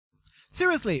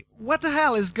Seriously, what the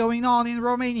hell is going on in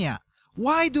Romania?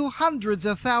 Why do hundreds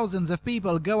of thousands of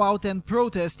people go out and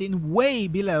protest in way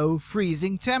below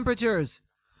freezing temperatures?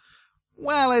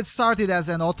 Well, it started as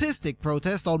an autistic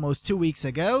protest almost 2 weeks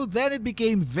ago, then it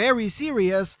became very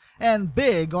serious and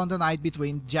big on the night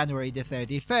between January the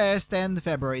 31st and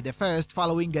February the 1st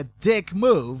following a dick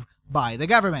move by the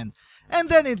government. And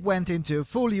then it went into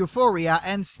full euphoria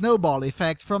and snowball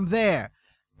effect from there.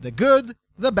 The good,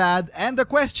 the bad, and the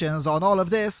questions on all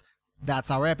of this, that's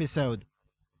our episode.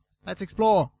 Let's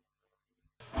explore.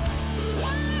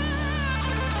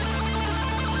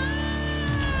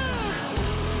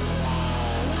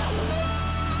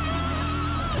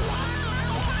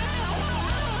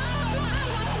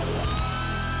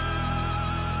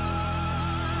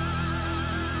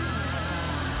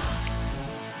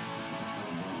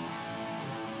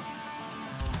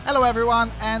 Hello everyone,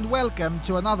 and welcome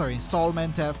to another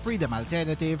installment of Freedom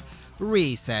Alternative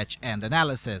Research and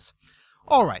Analysis.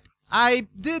 Alright, I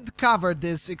did cover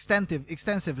this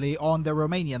extensively on the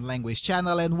Romanian language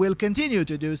channel and will continue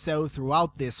to do so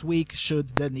throughout this week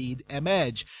should the need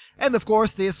emerge. And of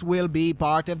course this will be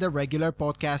part of the regular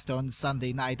podcast on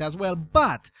Sunday night as well,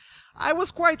 but I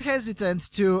was quite hesitant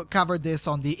to cover this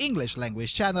on the English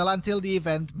language channel until the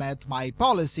event met my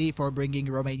policy for bringing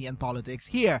Romanian politics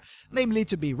here, namely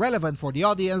to be relevant for the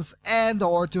audience and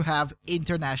or to have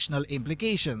international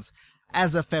implications.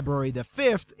 As of February the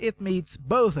 5th, it meets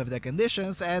both of the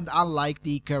conditions, and unlike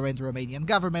the current Romanian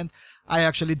government, I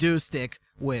actually do stick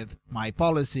with my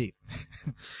policy.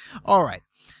 Alright.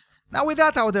 Now with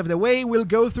that out of the way, we'll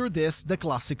go through this the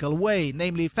classical way,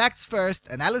 namely facts first,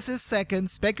 analysis second,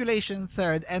 speculation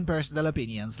third, and personal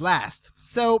opinions last.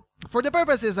 So, for the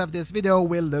purposes of this video,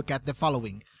 we'll look at the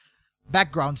following: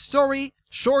 background story,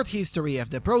 short history of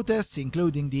the protests,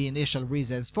 including the initial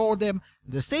reasons for them,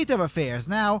 the state of affairs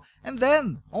now, and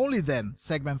then, only then,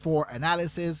 segment 4,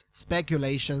 analysis,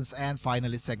 speculations, and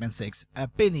finally segment 6,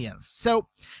 opinions. So,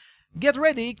 get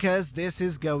ready, cause this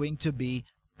is going to be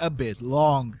a bit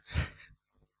long.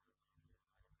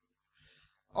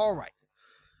 Alright.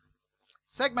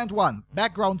 Segment 1,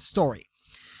 background story.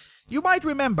 You might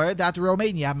remember that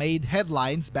Romania made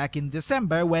headlines back in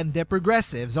December when the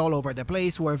progressives all over the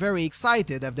place were very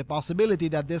excited of the possibility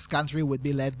that this country would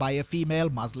be led by a female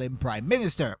Muslim prime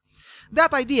minister.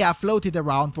 That idea floated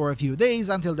around for a few days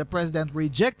until the president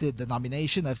rejected the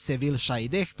nomination of Sevil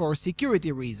Shaideh for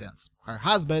security reasons. Her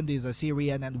husband is a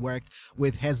Syrian and worked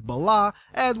with Hezbollah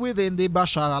and within the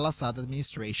Bashar al-Assad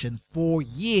administration for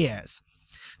years.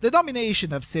 The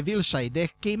nomination of Sevil Shaideh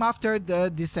came after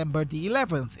the December the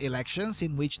 11th elections,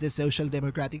 in which the Social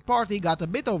Democratic Party got a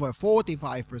bit over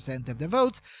 45% of the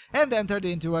votes and entered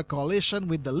into a coalition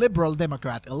with the Liberal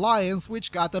Democrat Alliance,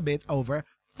 which got a bit over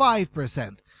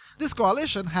 5%. This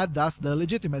coalition had thus the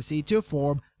legitimacy to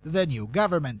form the new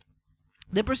government.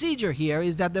 The procedure here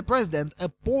is that the president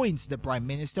appoints the prime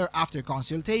minister after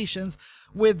consultations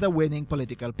with the winning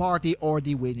political party or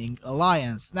the winning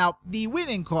alliance. Now, the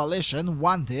winning coalition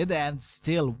wanted, and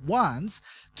still wants,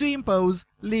 to impose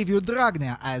Liviu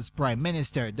Dragnea as prime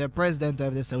minister, the president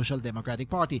of the Social Democratic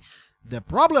Party. The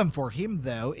problem for him,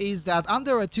 though, is that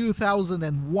under a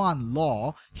 2001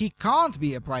 law, he can't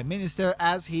be a prime minister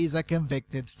as he is a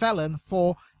convicted felon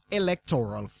for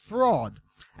electoral fraud.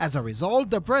 As a result,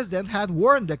 the president had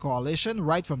warned the coalition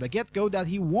right from the get-go that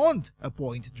he won't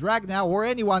appoint Dragnea or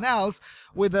anyone else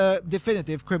with a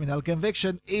definitive criminal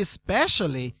conviction,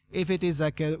 especially if it is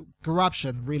a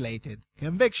corruption-related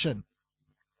conviction.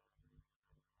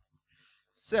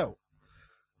 So,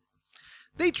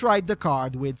 they tried the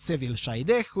card with Sevil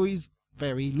Shaideh, who is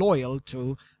very loyal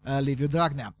to Liviu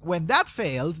Dragnea. When that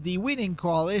failed, the winning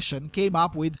coalition came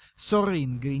up with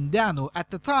Sorin Grindeanu,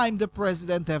 at the time the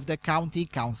president of the County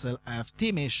Council of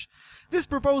Timiș. This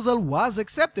proposal was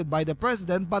accepted by the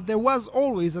president, but there was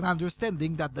always an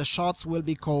understanding that the shots will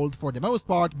be called for the most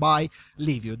part by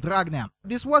Liviu Dragnea.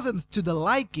 This wasn't to the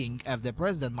liking of the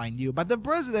president, mind you, but the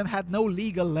president had no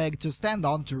legal leg to stand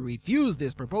on to refuse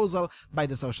this proposal by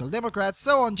the Social Democrats,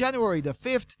 so on January the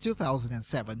 5th,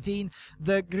 2017,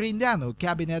 the Grindeanu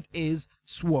cabinet is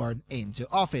sworn into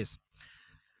office.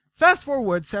 Fast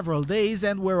forward several days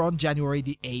and we're on January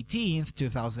the 18th,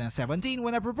 2017,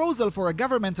 when a proposal for a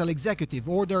governmental executive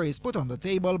order is put on the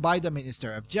table by the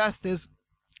Minister of Justice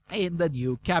in the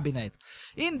new cabinet.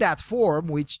 In that form,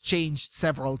 which changed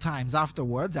several times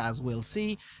afterwards, as we'll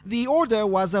see, the order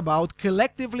was about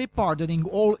collectively pardoning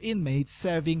all inmates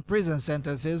serving prison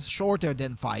sentences shorter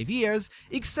than 5 years,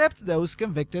 except those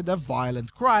convicted of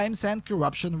violent crimes and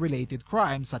corruption-related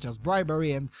crimes, such as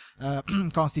bribery and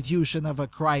constitution of a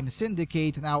crime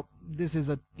syndicate. Now, this is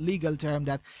a legal term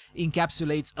that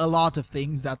encapsulates a lot of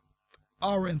things that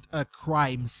aren't a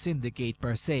crime syndicate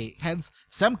per se. Hence,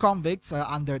 some convicts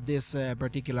under this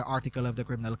particular article of the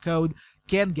Criminal Code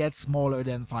can get smaller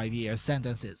than 5-year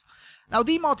sentences. Now,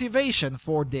 the motivation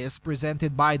for this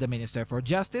presented by the Minister for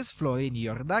Justice, Florin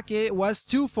Iordache, was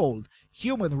twofold: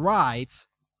 human rights,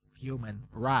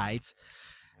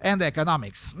 and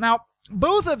economics. Now,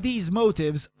 both of these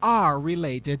motives are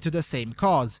related to the same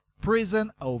cause: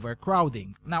 prison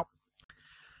overcrowding. Now,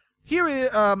 here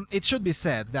it should be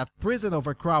said that prison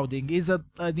overcrowding is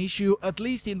an issue at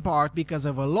least in part because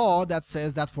of a law that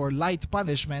says that for light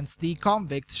punishments the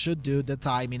convict should do the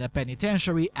time in a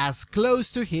penitentiary as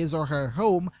close to his or her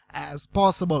home as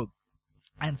possible.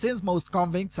 And since most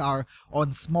convicts are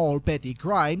on small petty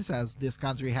crimes, as this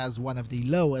country has one of the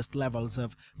lowest levels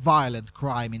of violent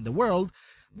crime in the world,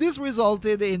 this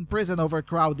resulted in prison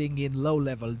overcrowding in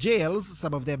low-level jails,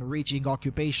 some of them reaching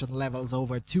occupation levels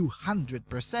over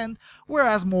 200%,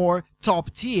 whereas more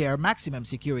top-tier maximum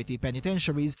security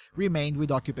penitentiaries remained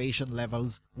with occupation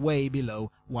levels way below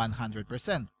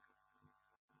 100%.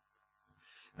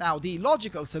 Now, the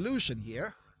logical solution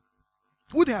here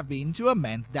would have been to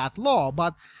amend that law,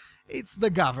 but it's the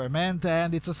government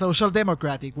and it's a social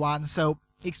democratic one, so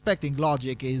expecting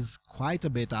logic is quite a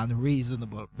bit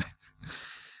unreasonable.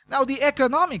 Now, the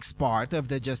economics part of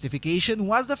the justification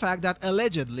was the fact that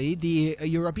allegedly the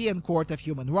European Court of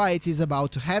Human Rights is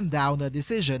about to hand down a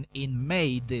decision in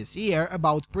May this year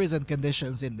about prison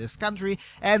conditions in this country,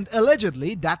 and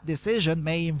allegedly that decision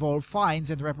may involve fines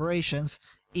and reparations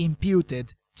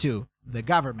imputed to the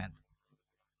government.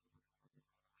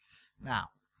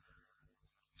 Now,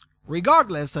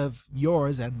 regardless of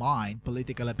yours and mine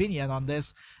political opinion on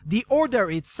this, the order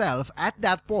itself at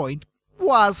that point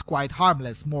was quite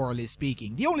harmless, morally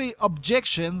speaking. The only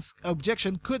objection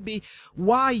could be,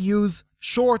 why use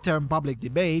short-term public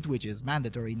debate, which is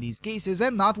mandatory in these cases,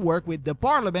 and not work with the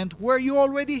parliament where you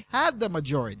already had the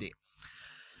majority?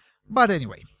 But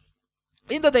anyway,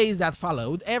 in the days that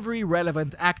followed, every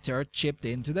relevant actor chipped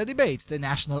into the debate. The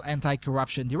National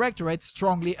Anti-Corruption Directorate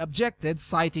strongly objected,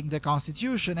 citing the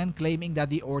Constitution and claiming that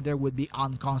the order would be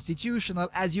unconstitutional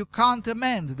as you can't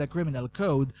amend the criminal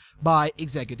code by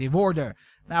executive order.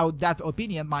 Now, that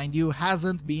opinion, mind you,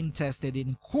 hasn't been tested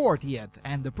in court yet,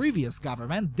 and the previous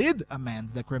government did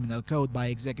amend the criminal code by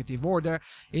executive order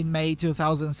in May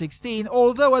 2016,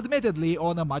 although admittedly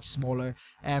on a much smaller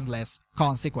and less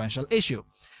consequential issue.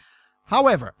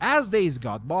 However, as days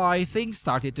got by, things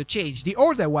started to change. The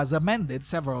order was amended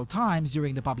several times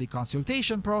during the public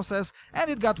consultation process, and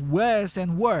it got worse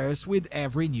and worse with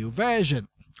every new version.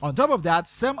 On top of that,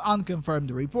 some unconfirmed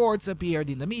reports appeared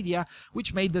in the media,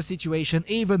 which made the situation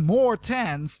even more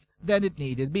tense than it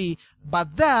needed be,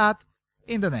 but that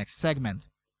in the next segment.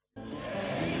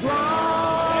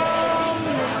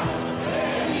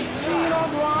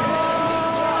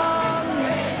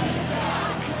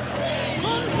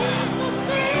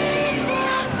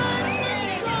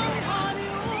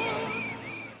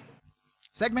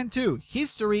 Segment 2.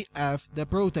 History of the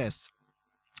protests.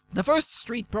 The first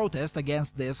street protest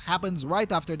against this happens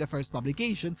right after the first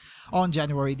publication on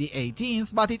January the 18th,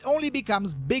 but it only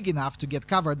becomes big enough to get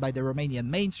covered by the Romanian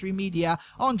mainstream media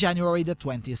on January the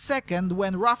 22nd,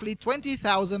 when roughly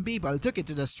 20,000 people took it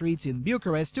to the streets in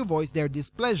Bucharest to voice their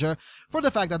displeasure for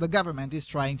the fact that the government is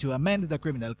trying to amend the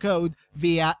criminal code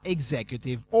via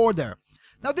executive order.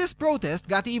 Now, this protest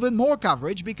got even more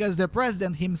coverage because the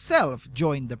president himself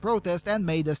joined the protest and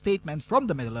made a statement from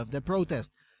the middle of the protest.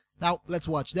 Now, let's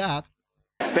watch that.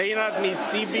 Este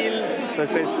inadmisibil să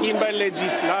se schimbe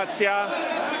legislația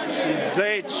și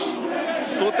zeci,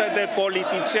 sute de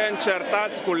politicieni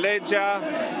certați cu legea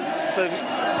să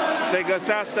se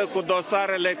găsească cu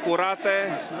dosarele curate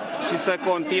și să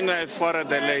continue fără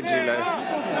de legile.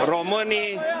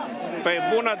 Românii, pe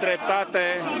bună dreptate,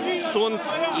 sunt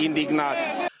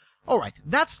indignați. Alright,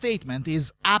 that statement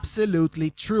is absolutely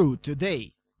true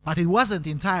today, but it wasn't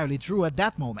entirely true at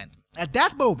that moment. At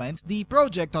that moment, the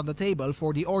project on the table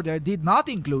for the order did not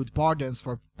include pardons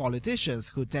for politicians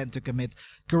who tend to commit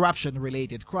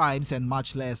corruption-related crimes and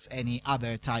much less any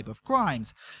other type of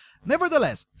crimes.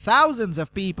 Nevertheless, thousands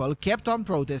of people kept on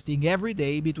protesting every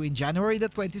day between January the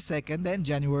 22nd and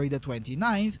January the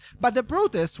 29th, but the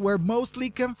protests were mostly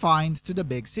confined to the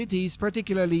big cities,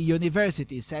 particularly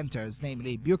university centers,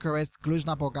 namely Bucharest,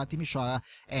 Cluj-Napoca, Timișoara,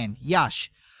 and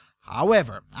Iași.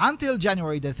 However, until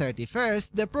January the 31st,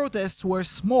 the protests were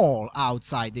small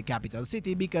outside the capital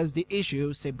city because the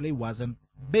issue simply wasn't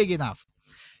big enough.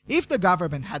 If the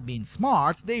government had been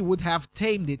smart, they would have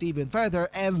tamed it even further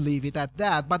and leave it at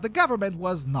that, but the government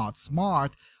was not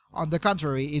smart. On the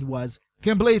contrary, it was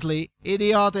completely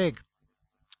idiotic.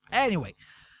 Anyway,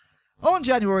 on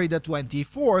January the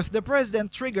 24th, the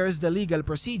president triggers the legal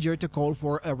procedure to call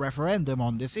for a referendum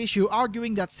on this issue,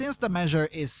 arguing that since the measure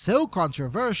is so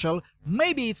controversial,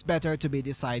 maybe it's better to be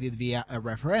decided via a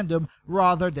referendum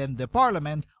rather than the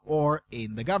parliament or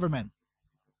in the government.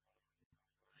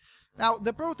 Now,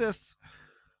 the protests,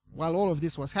 while all of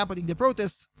this was happening, the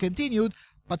protests continued,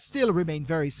 but still remained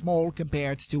very small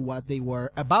compared to what they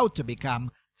were about to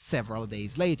become several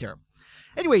days later.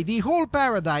 Anyway, the whole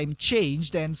paradigm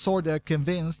changed and sorta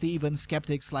convinced even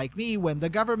skeptics like me when the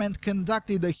government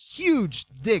conducted a huge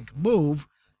dig move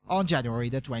on January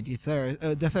the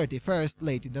 31st,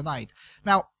 late in the night.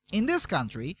 Now, in this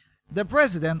country, the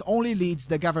president only leads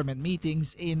the government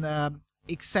meetings in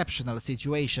exceptional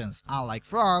situations, unlike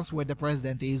France, where the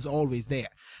president is always there.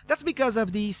 That's because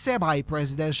of the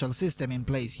semi-presidential system in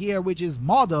place here, which is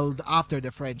modeled after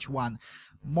the French one.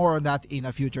 More on that in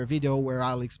a future video where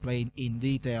I'll explain in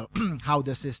detail how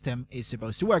the system is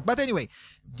supposed to work. But anyway,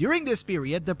 during this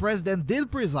period, the president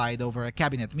did preside over a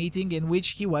cabinet meeting in which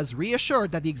he was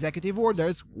reassured that the executive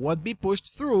orders would be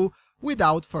pushed through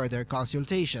without further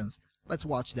consultations. Let's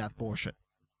watch that portion.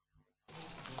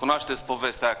 Cunoașteți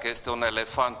povestea că este un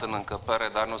elefant în încăpere,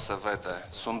 dar nu se vede.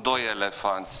 Sunt doi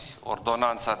elefanți,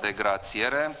 ordonanța de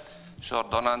grațiere și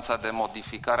ordonanța de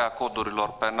modificare a codurilor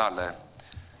penale.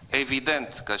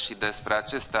 Evident că și despre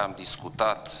acestea am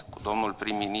discutat cu domnul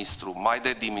prim-ministru mai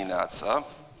de dimineață,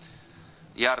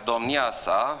 iar domnia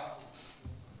sa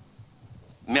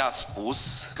mi-a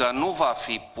spus că nu va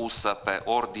fi pusă pe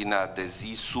ordinea de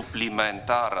zi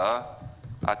suplimentară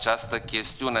această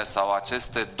chestiune sau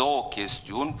aceste două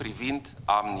chestiuni privind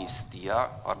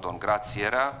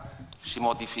grațierea și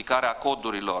modificarea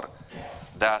codurilor.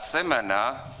 De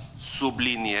asemenea,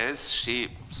 subliniez și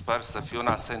sper să fie un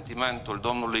asentimentul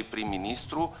domnului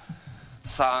prim-ministru,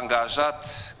 s-a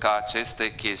angajat ca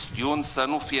aceste chestiuni să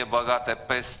nu fie băgate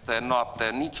peste noapte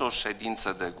nicio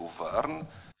ședință de guvern.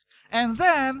 And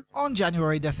then, on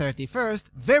January the 31st,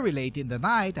 very late in the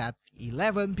night, at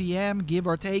 11 p.m., give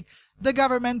or take, the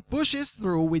government pushes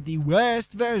through with the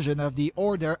worst version of the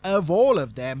order of all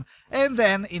of them, and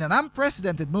then, in an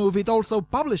unprecedented move, it also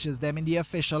publishes them in the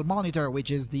official Monitor, which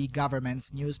is the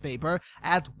government's newspaper,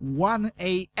 at 1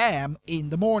 a.m. in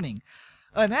the morning.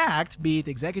 An act, be it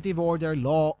executive order,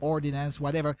 law, ordinance,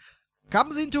 whatever,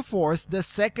 comes into force the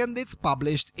second it's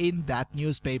published in that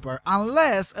newspaper,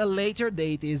 unless a later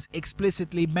date is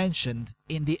explicitly mentioned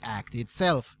in the act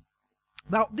itself.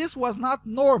 Now, this was not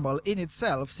normal in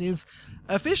itself, since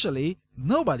officially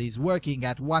nobody's working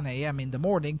at 1 a.m. in the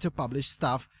morning to publish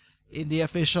stuff in the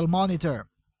official Monitor.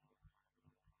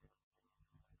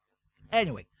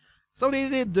 Anyway, so they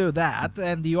did do that,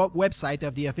 and the website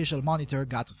of the official Monitor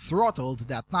got throttled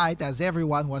that night as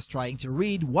everyone was trying to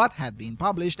read what had been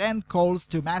published, and calls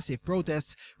to massive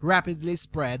protests rapidly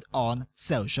spread on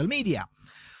social media.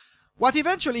 What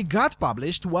eventually got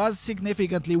published was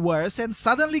significantly worse and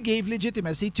suddenly gave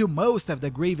legitimacy to most of the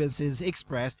grievances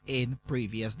expressed in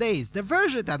previous days. The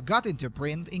version that got into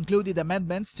print included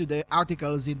amendments to the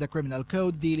articles in the Criminal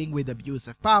Code dealing with abuse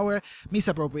of power,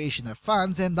 misappropriation of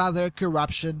funds, and other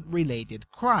corruption-related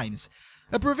crimes.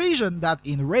 A provision that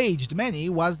enraged many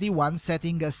was the one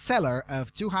setting a cellar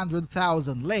of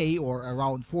 200,000 lei, or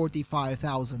around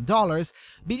 $45,000,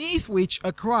 beneath which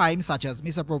a crime such as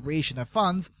misappropriation of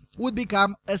funds would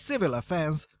become a civil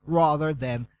offense rather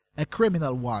than a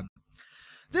criminal one.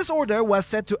 This order was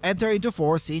set to enter into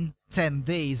force in 10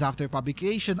 days after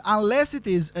publication, unless it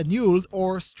is annulled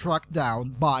or struck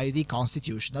down by the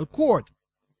Constitutional Court.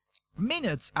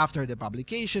 Minutes after the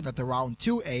publication, at around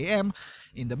 2 a.m.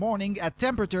 in the morning, at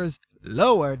temperatures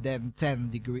lower than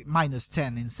minus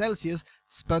 10 in Celsius,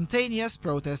 spontaneous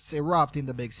protests erupt in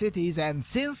the big cities, and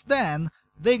since then,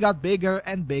 they got bigger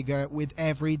and bigger with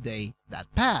every day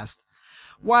that passed.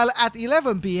 While at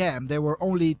 11 p.m. there were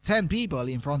only 10 people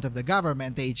in front of the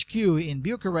government HQ in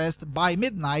Bucharest, by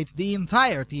midnight the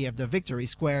entirety of the Victory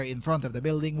Square in front of the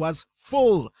building was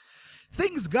full.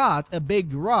 Things got a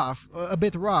bit rough,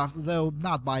 though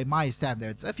not by my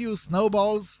standards. A few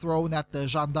snowballs thrown at the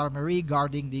gendarmerie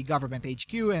guarding the government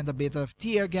HQ, and a bit of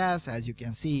tear gas, as you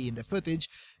can see in the footage,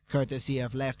 courtesy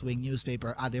of left-wing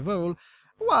newspaper Adevăr,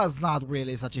 was not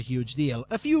really such a huge deal.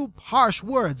 A few harsh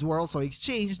words were also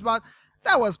exchanged, but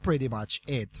that was pretty much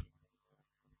it.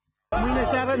 Mâine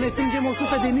seara ne strângem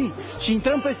 100.000 și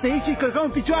intrăm peste aici și călcăm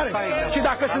în picioare. Și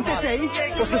dacă sunteți aici,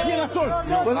 o să fie nasol.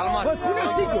 Vă spun eu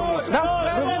sigur. Da?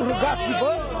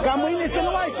 Rugați-vă ca mâine să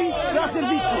nu mai fiți la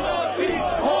serviciu.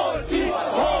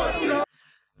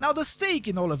 Now the stake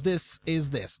in all of this is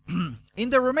this.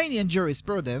 In the Romanian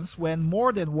jurisprudence, when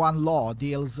more than one law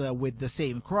deals with the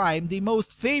same crime, the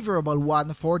most favorable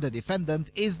one for the defendant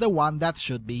is the one that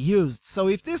should be used. So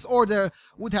if this order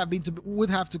would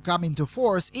have to come into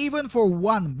force even for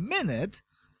 1 minute,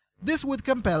 this would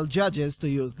compel judges to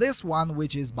use this one,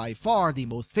 which is by far the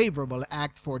most favorable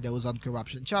act for those on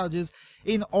corruption charges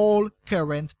in all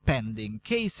current pending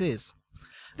cases.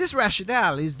 This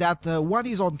rationale is that one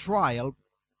is on trial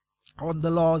on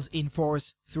the laws in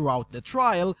force throughout the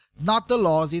trial, not the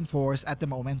laws in force at the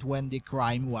moment when the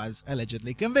crime was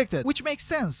allegedly convicted. Which makes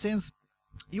sense, since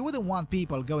you wouldn't want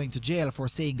people going to jail for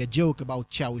saying a joke about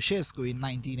Ceausescu in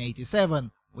 1987,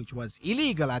 which was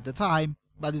illegal at the time,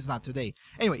 but it's not today.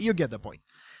 Anyway, you get the point.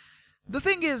 The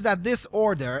thing is that this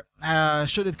order,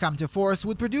 should it come to force,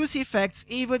 would produce effects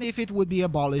even if it would be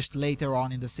abolished later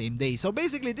on in the same day. So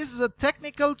basically, this is a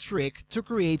technical trick to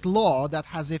create law that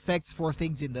has effects for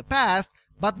things in the past,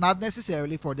 but not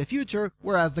necessarily for the future,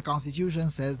 whereas the Constitution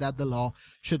says that the law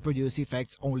should produce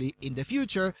effects only in the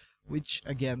future, which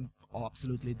again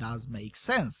absolutely does make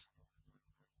sense.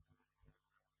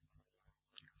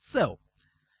 So,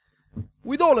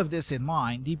 with all of this in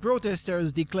mind, the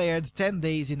protesters declared 10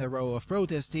 days in a row of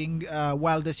protesting,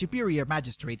 while the Superior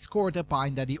Magistrates Court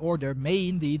opined that the order may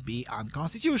indeed be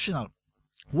unconstitutional.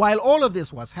 While all of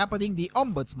this was happening, the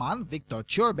Ombudsman, Victor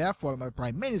Ciorbea, former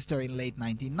Prime Minister in late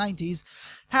 1990s,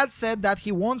 had said that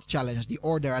he won't challenge the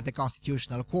order at the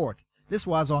Constitutional Court. This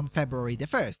was on February the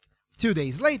 1st. 2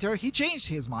 days later, he changed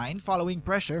his mind following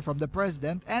pressure from the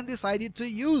president and decided to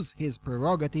use his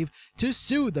prerogative to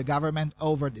sue the government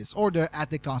over this order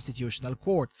at the Constitutional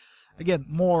Court. Again,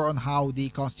 more on how the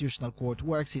Constitutional Court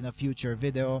works in a future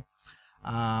video,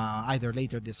 either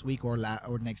later this week or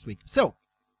next week. So,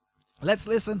 let's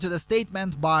listen to the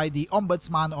statement by the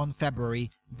Ombudsman on February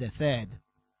the 3rd.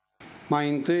 Mai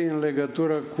întâi, în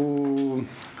legătură cu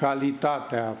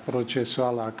calitatea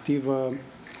procesuală activă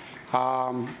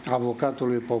a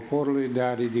avocatului poporului de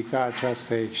a ridica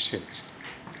această excepție.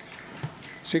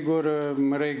 Sigur,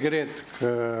 regret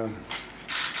că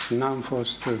n-am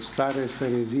fost în stare să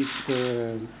rezist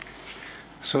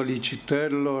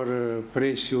solicitărilor,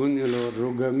 presiunilor,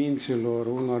 rugăminților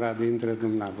unora dintre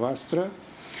dumneavoastră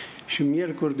și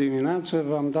miercuri dimineață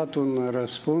v-am dat un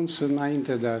răspuns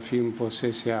înainte de a fi în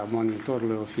posesia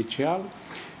monitorului oficial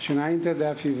și înainte de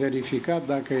a fi verificat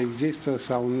dacă există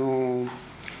sau nu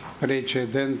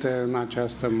precedente în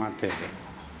această materie.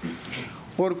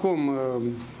 Oricum,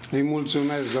 îi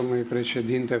mulțumesc domnului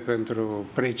președinte pentru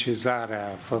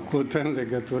precizarea făcută în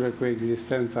legătură cu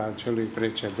existența acelui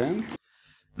precedent.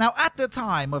 Now, at the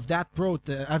time of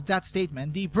that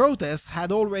statement, the protests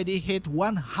had already hit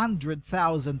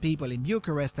 100,000 people in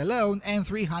Bucharest alone and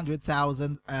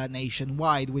 300,000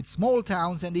 nationwide, with small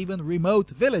towns and even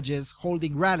remote villages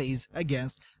holding rallies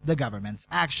against the government's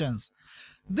actions.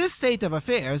 This state of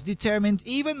affairs determined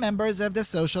even members of the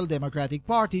Social Democratic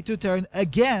Party to turn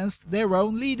against their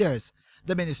own leaders.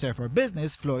 The Minister for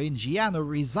Business, Florin Gianu,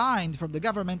 resigned from the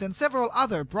government, and several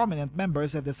other prominent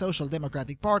members of the Social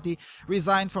Democratic Party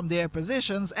resigned from their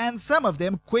positions, and some of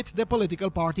them quit the political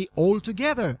party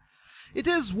altogether. It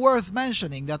is worth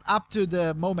mentioning that up to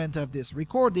the moment of this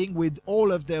recording, with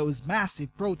all of those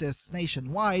massive protests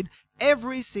nationwide,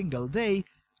 every single day,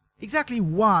 exactly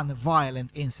one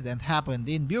violent incident happened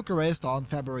in Bucharest on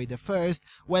February the 1st,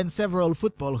 when several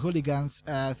football hooligans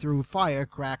threw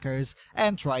firecrackers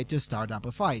and tried to start up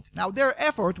a fight. Now, their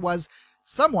effort was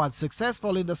somewhat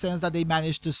successful in the sense that they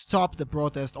managed to stop the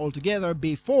protest altogether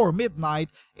before midnight,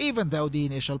 even though the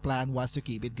initial plan was to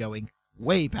keep it going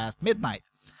way past midnight.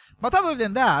 But other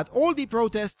than that, all the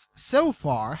protests so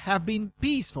far have been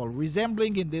peaceful,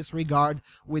 resembling in this regard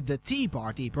with the Tea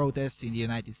Party protests in the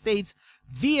United States,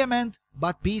 vehement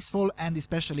but peaceful and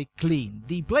especially clean.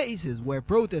 The places where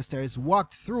protesters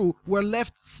walked through were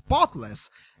left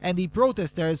spotless, and the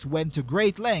protesters went to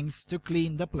great lengths to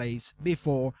clean the place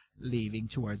before leaving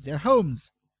towards their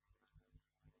homes.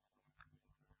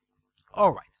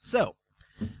 Alright, so,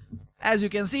 as you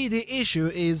can see, the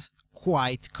issue is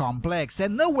quite complex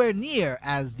and nowhere near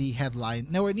as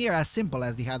simple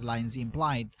as the headlines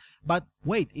implied. But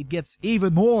wait, it gets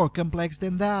even more complex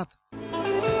than that.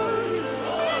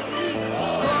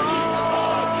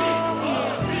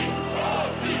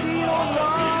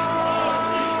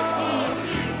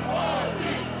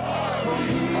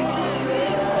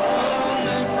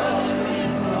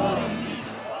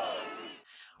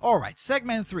 Alright,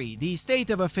 segment 3, the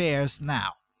state of affairs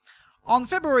now. On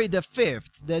February the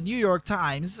 5th, the New York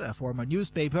Times, a former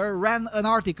newspaper, ran an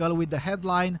article with the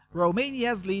headline,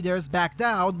 "Romania's leaders back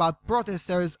down, but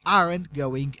protesters aren't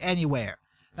going anywhere."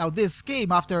 Now, this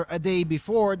came after a day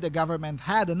before the government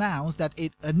had announced that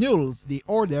it annuls the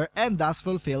order and thus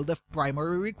fulfilled the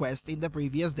primary request in the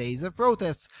previous days of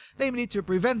protests, namely to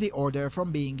prevent the order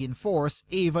from being in force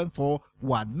even for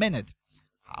 1 minute.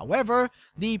 However,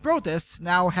 the protests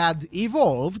now had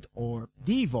evolved, or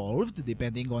devolved,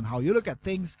 depending on how you look at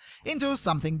things, into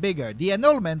something bigger. The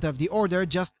annulment of the order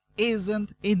just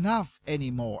isn't enough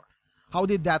anymore. How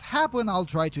did that happen? I'll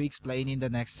try to explain in the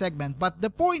next segment, but the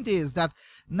point is that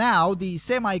now the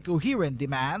semi-coherent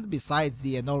demand, besides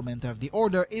the annulment of the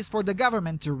order, is for the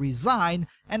government to resign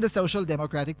and the Social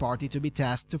Democratic Party to be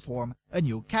tasked to form a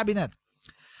new cabinet.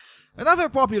 Another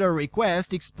popular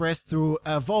request expressed through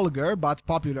a vulgar but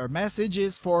popular message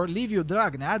is for Liviu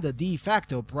Dragnea, the de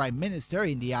facto prime minister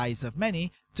in the eyes of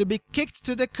many, to be kicked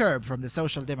to the curb from the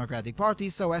Social Democratic Party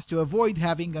so as to avoid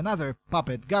having another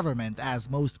puppet government, as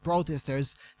most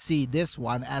protesters see this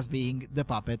one as being the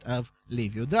puppet of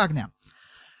Liviu Dragnea.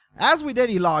 As with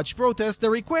any large protest, the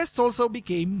requests also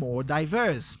became more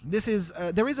diverse.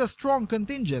 There is a strong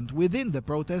contingent within the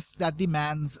protests that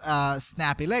demands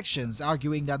snap elections,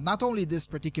 arguing that not only this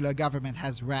particular government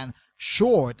has ran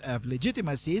short of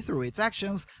legitimacy through its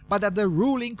actions, but that the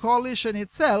ruling coalition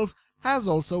itself has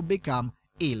also become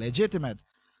illegitimate.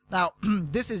 Now,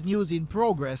 this is news in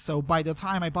progress, so by the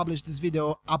time I publish this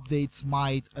video, updates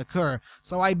might occur.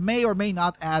 So I may or may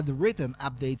not add written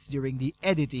updates during the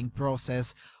editing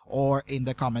process or in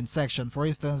the comment section. For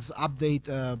instance, update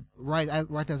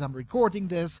right as I'm recording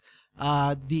this,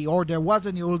 the order was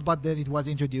annulled, but then it was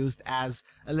introduced as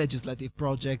a legislative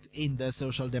project in the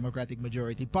Social Democratic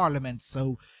Majority Parliament.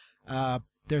 So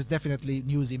there's definitely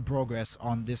news in progress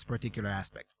on this particular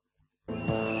aspect.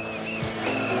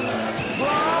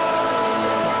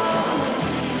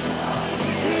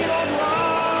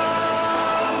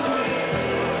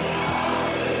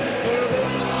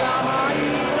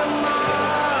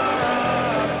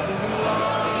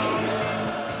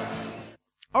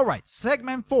 Alright,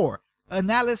 segment 4,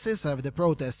 analysis of the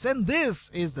protests, and this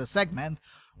is the segment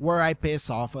where I piss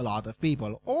off a lot of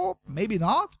people, or maybe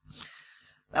not.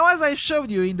 Now, as I showed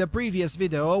you in the previous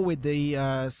video with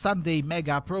the Sunday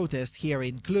mega protest here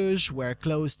in Cluj, where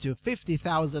close to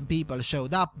 50,000 people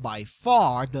showed up, by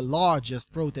far the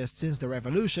largest protest since the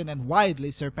revolution and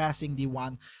widely surpassing the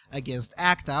one against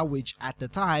ACTA, which at the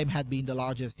time had been the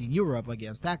largest in Europe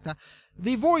against ACTA,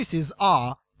 the voices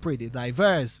are pretty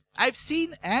diverse. I've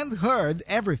seen and heard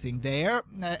everything there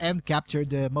and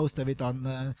captured most of it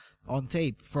on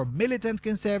tape, from militant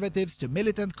conservatives to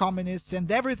militant communists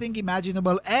and everything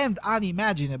imaginable and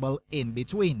unimaginable in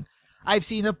between. I've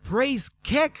seen a praise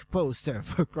Kek poster,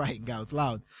 for crying out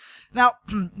loud. Now,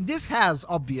 this has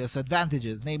obvious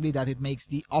advantages, namely that it makes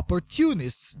the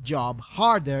opportunists' job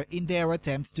harder in their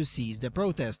attempt to seize the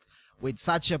protest. With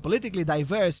such a politically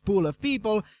diverse pool of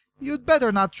people, you'd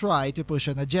better not try to push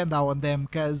an agenda on them,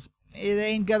 cause it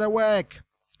ain't gonna work.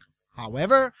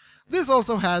 However, this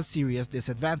also has serious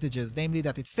disadvantages, namely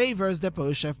that it favors the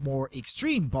push of more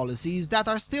extreme policies that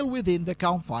are still within the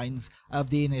confines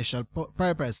of the initial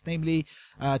purpose, namely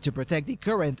to protect the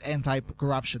current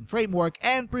anti-corruption framework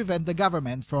and prevent the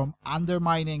government from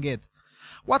undermining it.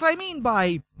 What I mean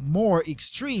by more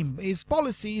extreme is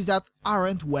policies that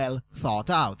aren't well thought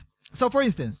out. So, for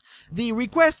instance, the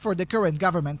request for the current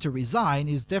government to resign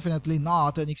is definitely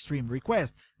not an extreme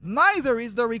request. Neither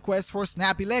is the request for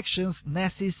snap elections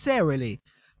necessarily.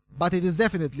 But it is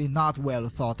definitely not well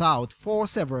thought out for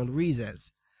several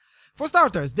reasons. For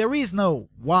starters, there is no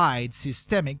wide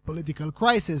systemic political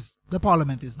crisis. The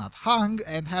parliament is not hung,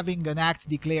 and having an act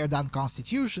declared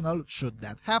unconstitutional, should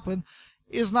that happen,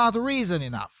 is not reason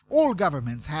enough. All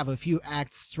governments have a few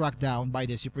acts struck down by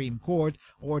the Supreme Court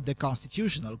or the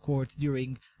Constitutional Court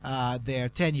during their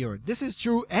tenure. This is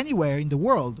true anywhere in the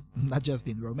world, not just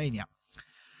in Romania.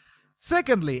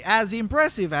 Secondly, as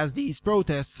impressive as these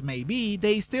protests may be,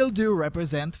 they still do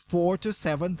represent 4 to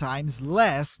 7 times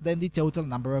less than the total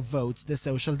number of votes the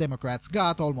Social Democrats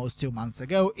got almost 2 months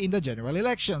ago in the general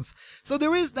elections. So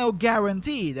there is no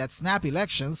guarantee that snap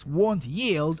elections won't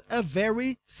yield a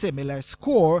very similar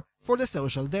score for the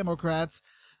Social Democrats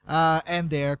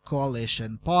and their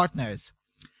coalition partners.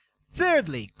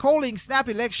 Thirdly, calling snap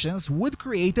elections would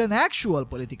create an actual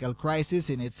political crisis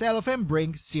in itself and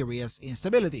bring serious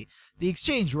instability. The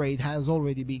exchange rate has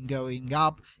already been going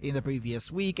up in the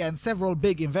previous week, and several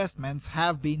big investments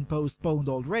have been postponed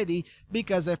already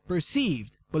because of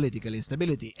perceived political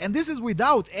instability. And this is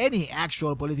without any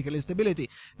actual political instability.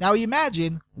 Now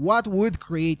imagine what would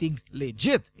creating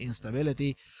legit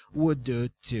instability would do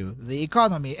to the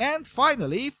economy. And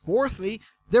finally, fourthly,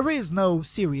 There is no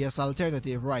serious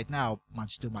alternative right now,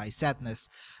 much to my sadness.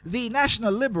 The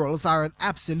National Liberals are an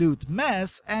absolute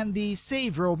mess, and the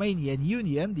Save Romanian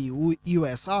Union, the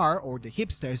USR, or the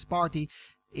Hipsters Party,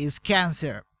 is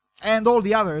cancer. And all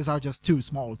the others are just too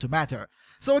small to matter.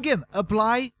 So again,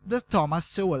 apply the Thomas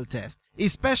Sowell test,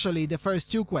 especially the first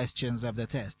two questions of the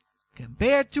test.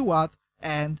 Compared to what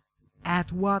and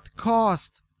at what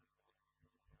cost?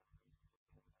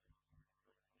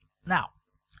 Now,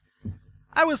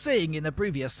 I was saying in the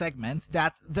previous segment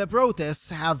that the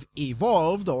protests have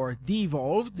evolved or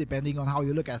devolved, depending on how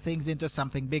you look at things, into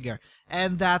something bigger,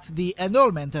 and that the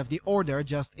annulment of the order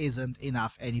just isn't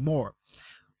enough anymore.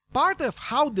 Part of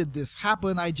how did this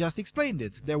happen, I just explained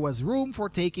it. There was room for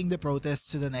taking the protests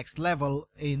to the next level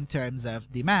in terms of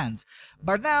demands.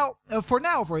 But now,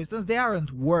 for instance, they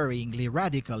aren't worryingly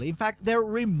radical. In fact, they're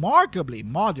remarkably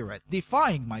moderate,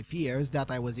 defying my fears that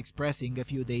I was expressing a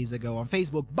few days ago on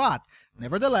Facebook. But,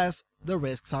 nevertheless, the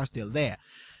risks are still there.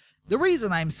 The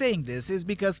reason I'm saying this is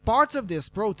because parts of this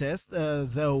protest,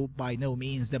 though by no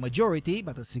means the majority,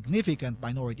 but a significant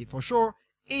minority for sure,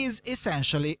 is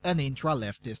essentially an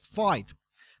intra-leftist fight.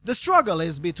 The struggle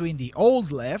is between the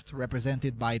old left,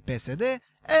 represented by PSD,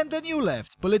 and the new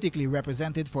left, politically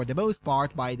represented for the most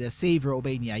part by the Save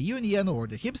Romania Union or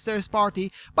the Hipsters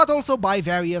Party, but also by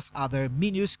various other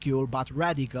minuscule but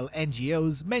radical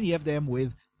NGOs, many of them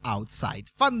with outside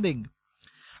funding.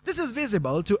 This is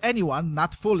visible to anyone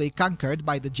not fully conquered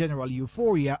by the general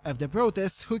euphoria of the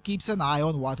protests who keeps an eye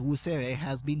on what USR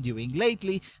has been doing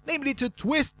lately, namely to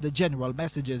twist the general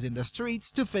messages in the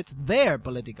streets to fit their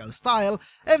political style,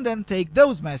 and then take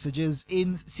those messages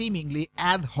in seemingly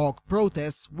ad hoc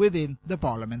protests within the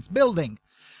parliament's building.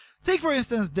 Take for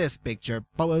instance this picture,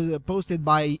 posted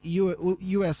by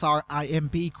USR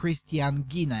IMP Christian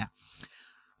Ghine.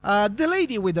 The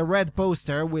lady with the red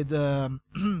poster with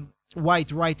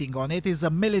white writing on it is a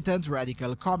militant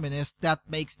radical communist that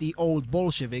makes the old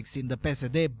Bolsheviks in the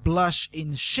PSD blush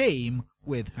in shame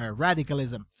with her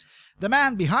radicalism. The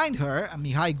man behind her,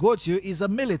 Mihai Goțiu, is a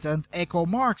militant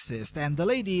eco-Marxist, and the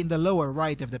lady in the lower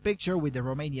right of the picture with the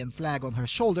Romanian flag on her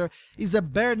shoulder is a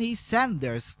Bernie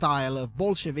Sanders style of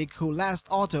Bolshevik who last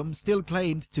autumn still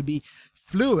claimed to be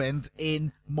fluent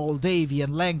in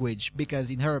Moldavian language, because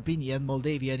in her opinion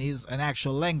Moldavian is an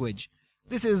actual language.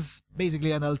 This is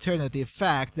basically an alternative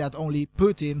fact that only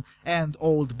Putin and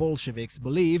old Bolsheviks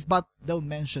believe, but don't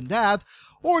mention that,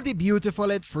 or the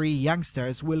beautiful and free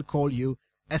youngsters will call you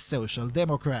a social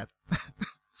democrat.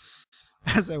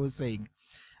 As I was saying,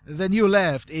 the new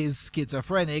left is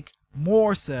schizophrenic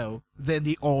more so than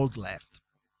the old left.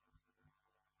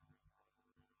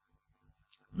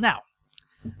 Now,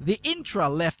 the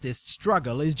intra-leftist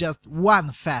struggle is just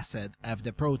one facet of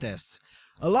the protests.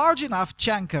 A large enough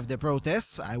chunk of the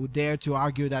protests, I would dare to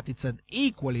argue that it's an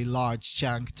equally large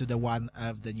chunk to the one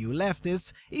of the new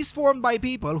leftists, is formed by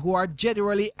people who are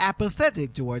generally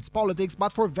apathetic towards politics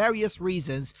but for various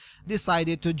reasons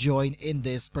decided to join in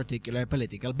this particular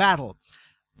political battle.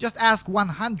 Just ask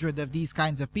 100 of these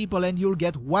kinds of people and you'll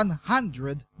get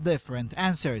 100 different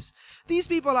answers. These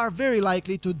people are very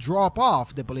likely to drop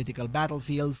off the political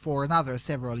battlefield for another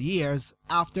several years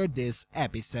after this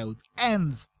episode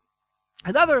ends.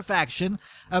 Another faction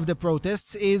of the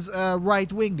protests is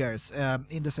right-wingers,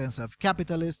 in the sense of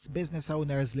capitalists, business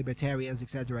owners, libertarians,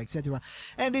 etc., etc.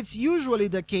 And it's usually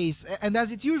the case, and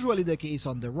as it's usually the case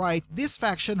on the right, this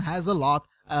faction has a lot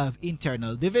of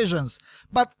internal divisions.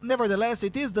 But nevertheless,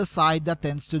 it is the side that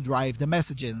tends to drive the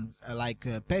messages, like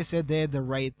PSD, the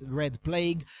Red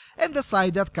Plague, and the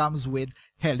side that comes with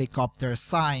helicopter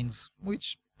signs,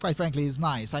 which, quite frankly, is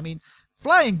nice. I mean,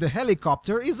 flying the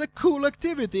helicopter is a cool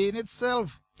activity in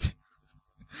itself.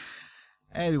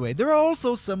 Anyway, there are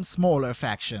also some smaller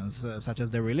factions, such as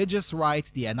the religious right,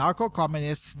 the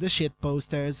anarcho-communists, the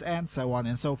shitposters, and so on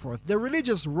and so forth. The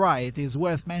religious right is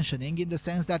worth mentioning in the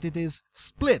sense that it is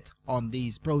split on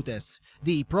these protests.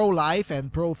 The pro-life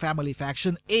and pro-family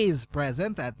faction is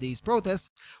present at these protests,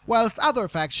 whilst other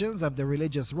factions of the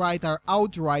religious right are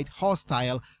outright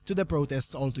hostile to the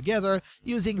protests altogether,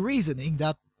 using reasoning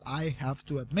that I have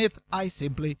to admit I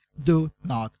simply do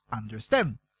not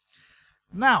understand.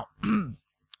 Now,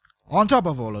 on top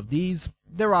of all of these,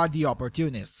 there are the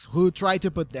opportunists, who try to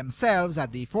put themselves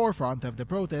at the forefront of the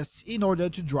protests in order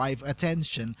to drive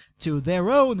attention to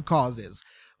their own causes.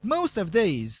 Most of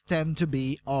these tend to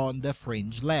be on the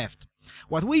fringe left.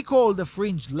 What we call the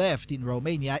fringe left in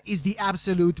Romania is the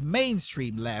absolute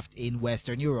mainstream left in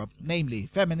Western Europe, namely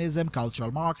feminism,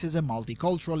 cultural Marxism,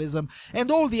 multiculturalism, and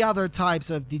all the other types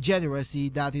of degeneracy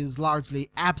that is largely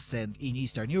absent in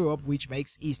Eastern Europe, which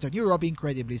makes Eastern Europe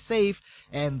incredibly safe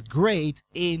and great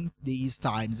in these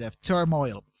times of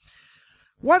turmoil.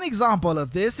 One example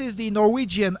of this is the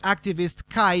Norwegian activist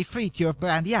Kai Fridtjof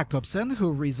Brand Jacobsen,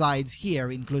 who resides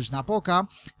here in Cluj-Napoca,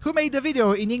 who made a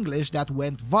video in English that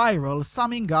went viral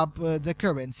summing up the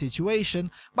current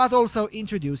situation, but also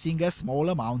introducing a small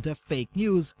amount of fake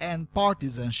news and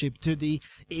partisanship to the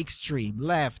extreme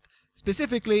left,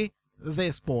 specifically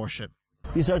this portion.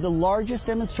 These are the largest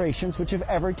demonstrations which have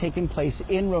ever taken place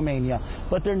in Romania,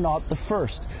 but they're not the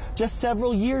first. Just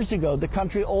several years ago, the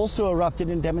country also erupted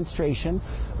in demonstration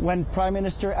when Prime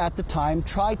Minister at the time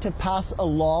tried to pass a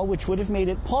law which would have made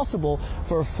it possible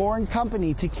for a foreign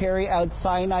company to carry out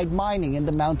cyanide mining in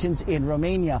the mountains in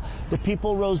Romania. The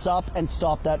people rose up and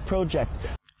stopped that project.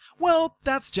 Well,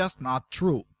 that's just not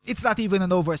true. It's not even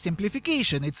an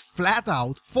oversimplification, it's flat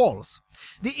out false.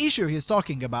 The issue he's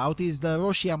talking about is the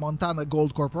Roșia Montana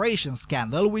Gold Corporation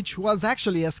scandal, which was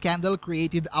actually a scandal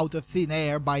created out of thin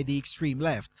air by the extreme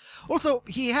left. Also,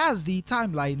 he has the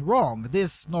timeline wrong.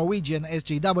 This Norwegian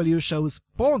SJW shows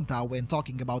Ponta when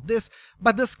talking about this,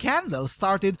 but the scandal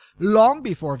started long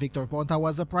before Victor Ponta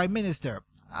was a prime minister.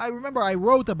 I remember I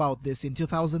wrote about this in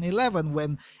 2011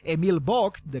 when Emil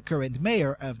Boc, the current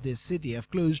mayor of this city of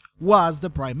Cluj, was the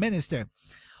prime minister.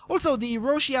 Also, the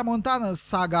Roșia Montana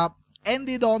saga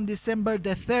ended on December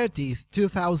the 30th,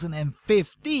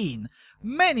 2015,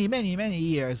 many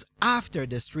years after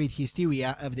the street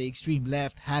hysteria of the extreme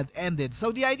left had ended.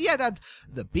 So the idea that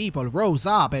the people rose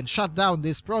up and shut down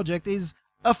this project is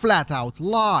a flat-out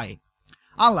lie.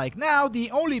 Unlike now, the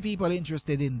only people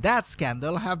interested in that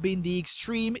scandal have been the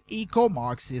extreme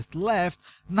eco-Marxist left,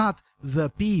 not the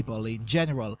people in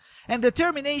general. And the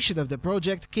termination of the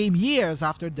project came years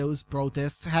after those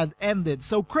protests had ended,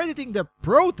 so crediting the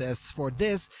protests for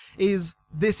this is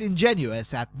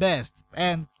disingenuous at best,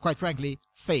 and quite frankly,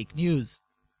 fake news.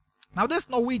 Now, this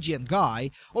Norwegian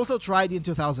guy also tried in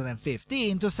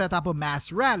 2015 to set up a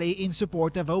mass rally in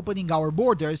support of opening our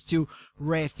borders to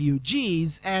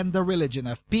refugees and the religion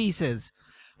of pieces.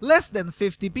 Less than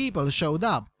 50 people showed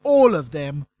up, all of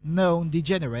them known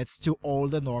degenerates to all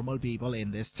the normal people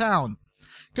in this town.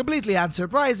 Completely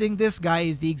unsurprising, this guy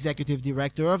is the executive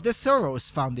director of the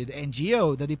Soros-funded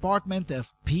NGO, the Department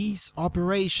of Peace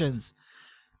Operations.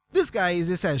 This guy is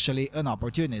essentially an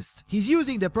opportunist. He's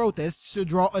using the protests to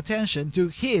draw attention to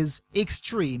his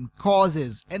extreme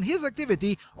causes, and his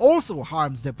activity also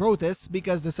harms the protests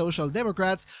because the Social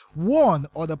Democrats won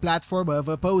on the platform of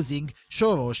opposing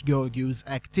Soros Gheorghiu's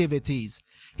activities.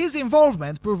 His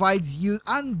involvement provides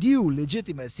undue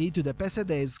legitimacy to the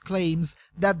PSD's claims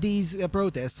that these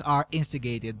protests are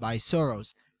instigated by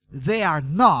Soros. They are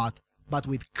not. But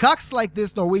with cucks like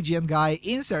this Norwegian guy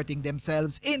inserting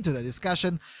themselves into the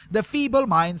discussion, the feeble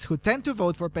minds who tend to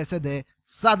vote for PSD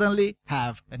suddenly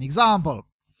have an example.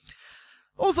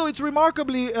 Also, it's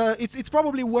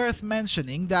probably worth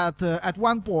mentioning that at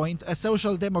one point a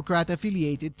Social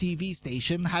Democrat-affiliated TV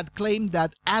station had claimed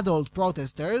that adult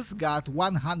protesters got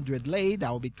 100 lei,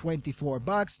 that would be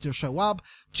 $24 to show up,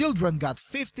 children got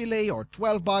 50 lei or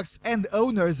 $12, and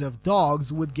owners of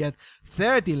dogs would get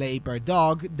 30 lei per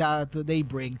dog that they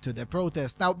bring to the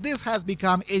protest. Now, this has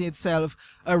become in itself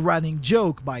a running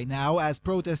joke by now, as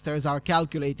protesters are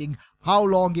calculating how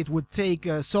long it would take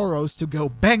Soros to go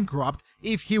bankrupt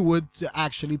if he would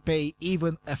actually pay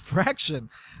even a fraction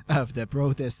of the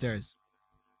protesters.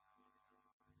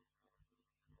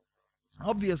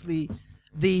 Obviously,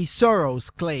 the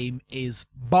Soros claim is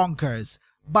bonkers,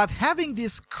 but having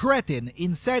this cretin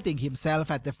inserting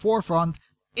himself at the forefront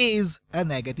is a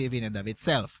negative in and of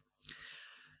itself.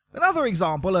 Another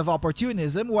example of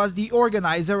opportunism was the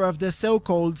organizer of the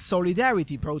so-called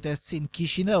Solidarity protests in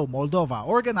Chișinău, Moldova,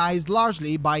 organized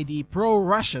largely by the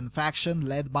pro-Russian faction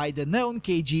led by the known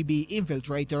KGB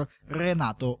infiltrator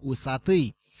Renato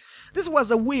Usatâi. This was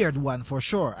a weird one for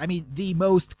sure. I mean, the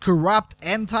most corrupt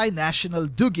anti-national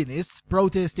Duginists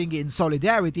protesting in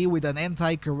solidarity with an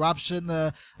anti-corruption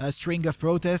string of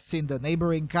protests in the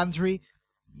neighboring country?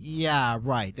 Yeah,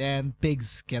 right, and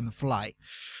pigs can fly.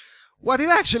 What it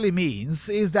actually means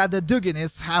is that the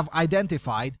Duginists have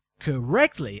identified,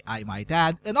 correctly I might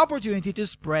add, an opportunity to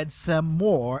spread some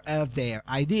more of their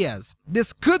ideas.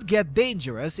 This could get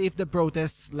dangerous if the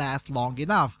protests last long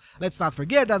enough. Let's not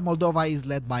forget that Moldova is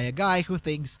led by a guy who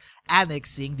thinks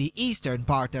annexing the eastern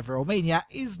part of Romania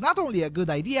is not only a good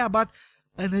idea, but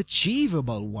an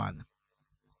achievable one.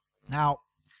 Now,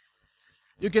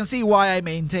 You can see why I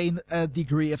maintain a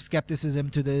degree of skepticism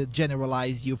to the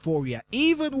generalized euphoria,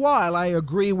 even while I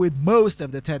agree with most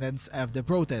of the tenets of the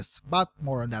protests, but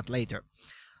more on that later.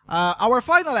 One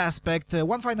final aspect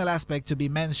to be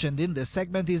mentioned in this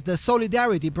segment is the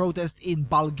solidarity protest in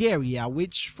Bulgaria,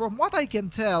 which, from what I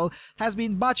can tell, has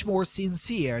been much more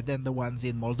sincere than the ones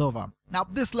in Moldova. Now,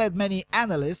 this led many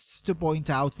analysts to point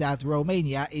out that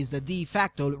Romania is the de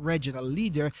facto regional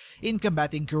leader in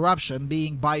combating corruption,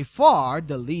 being by far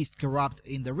the least corrupt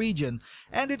in the region,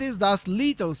 and it is thus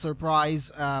little surprise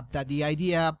that the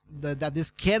idea that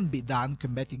this can be done,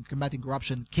 combating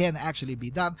corruption can actually be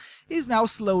done, is now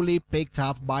slowly picked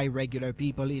up by regular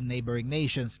people in neighboring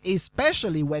nations,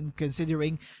 especially when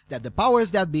considering that the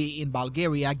powers that be in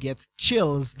Bulgaria get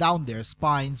chills down their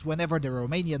spines whenever the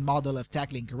Romanian model of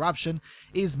tackling corruption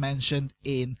is mentioned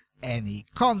in any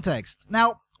context.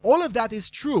 Now, all of that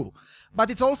is true, but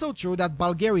it's also true that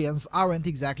Bulgarians aren't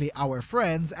exactly our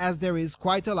friends, as there is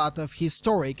quite a lot of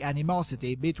historic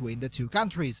animosity between the two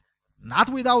countries. Not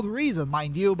without reason,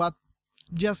 mind you, but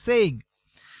just saying.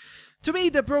 To me,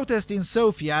 the protest in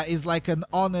Sofia is like an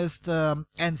honest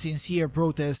and sincere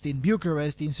protest in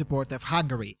Bucharest in support of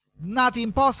Hungary. Not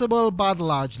impossible, but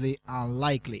largely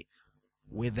unlikely.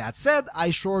 With that said,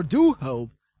 I sure do hope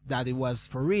that it was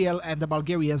for real and the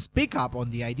Bulgarians pick up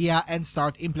on the idea and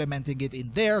start implementing it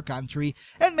in their country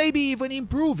and maybe even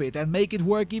improve it and make it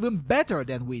work even better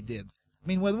than we did. I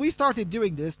mean, when we started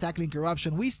doing this, tackling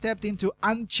corruption, we stepped into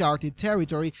uncharted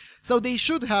territory, so they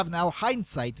should have now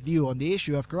hindsight view on the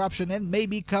issue of corruption and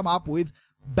maybe come up with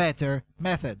better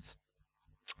methods.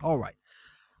 Alright,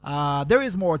 there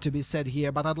is more to be said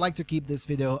here, but I'd like to keep this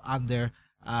video under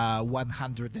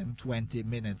 120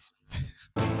 minutes.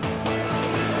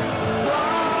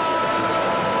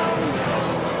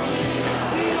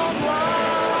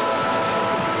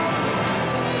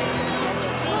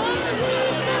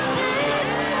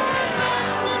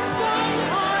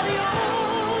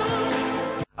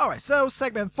 Alright, so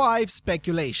segment 5,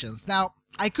 speculations. Now,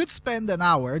 I could spend an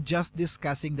hour just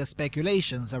discussing the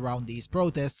speculations around these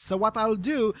protests, so what I'll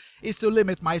do is to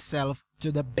limit myself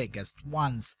to the biggest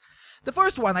ones. The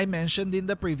first one I mentioned in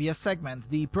the previous segment,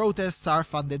 the protests are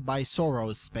funded by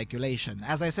Soros speculation.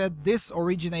 As I said, this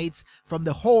originates from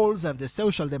the halls of the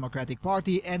Social Democratic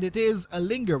Party, and it is a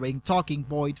lingering talking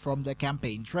point from the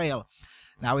campaign trail.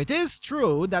 Now, it is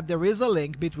true that there is a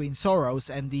link between Soros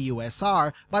and the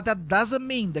USR, but that doesn't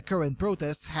mean the current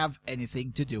protests have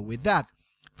anything to do with that.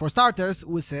 For starters,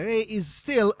 USR is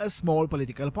still a small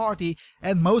political party,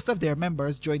 and most of their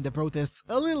members joined the protests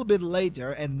a little bit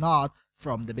later and not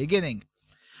from the beginning.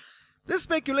 This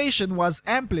speculation was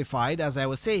amplified, as I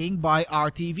was saying, by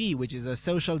RTV, which is a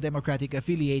Social Democratic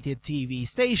affiliated TV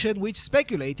station, which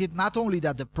speculated not only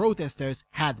that the protesters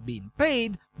had been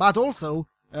paid, but also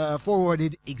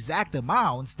forwarded exact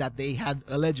amounts that they had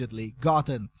allegedly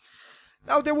gotten.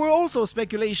 Now, there were also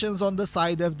speculations on the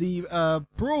side of the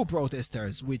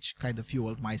pro-protesters, which kind of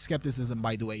fueled my skepticism,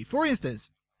 by the way. For instance,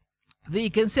 the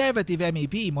Conservative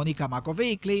MEP Monica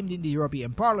Macovei claimed in the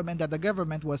European Parliament that the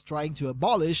government was trying to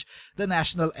abolish the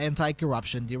National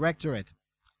Anti-Corruption Directorate.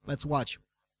 Let's watch.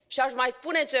 Și aș mai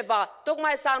spune ceva.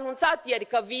 Tocmai s-a anunțat ieri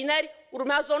că vineri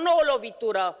urmează o nouă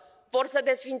lovitură. Vor să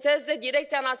desființeze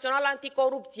Direcția Națională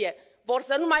Anticorupție. Vor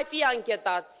să nu mai fie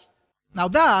anchetați. Now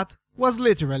that was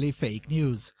literally fake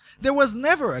news. There was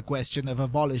never a question of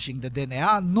abolishing the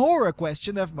DNA, nor a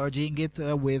question of merging it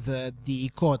with the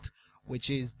DICOT, which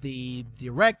is the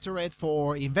Directorate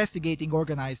for Investigating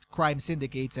Organized Crime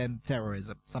Syndicates and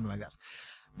Terrorism, something like that.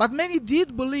 But many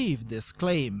did believe this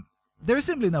claim. There is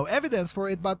simply no evidence for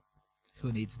it, but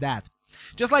who needs that?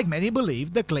 Just like many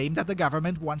believed the claim that the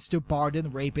government wants to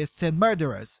pardon rapists and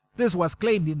murderers. This was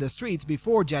claimed in the streets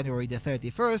before January the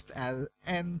 31st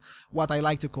and what I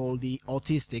like to call the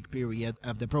autistic period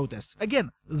of the protests.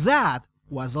 Again, that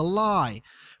was a lie.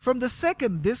 From the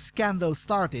second this scandal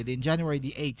started in January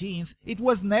the 18th, it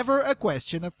was never a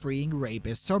question of freeing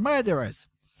rapists or murderers.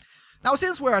 Now,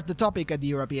 since we're at the topic at the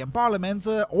European Parliament,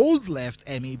 old left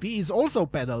MEPs also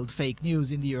peddled fake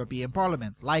news in the European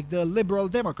Parliament, like the Liberal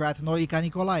Democrat Norica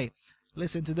Nicolai.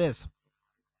 Listen to this.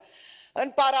 În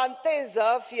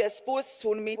paranteză, fie spus,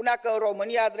 spunea că în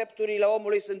România drepturile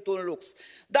omului sunt un lux.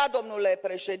 Da, domnule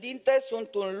președinte,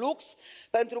 sunt un lux,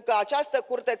 pentru că această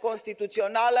Curte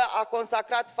Constituțională a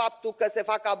consacrat faptul că se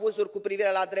fac abuzuri cu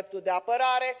privire la dreptul de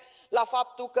apărare, la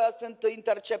faptul că sunt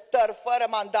interceptări fără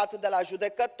mandat de la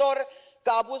judecător,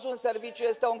 că abuzul în serviciu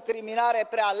este o incriminare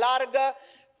prea largă,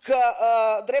 că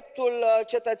dreptul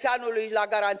cetățeanului la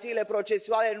garanțiile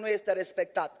procesuale nu este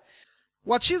respectat.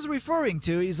 What she's referring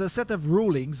to is a set of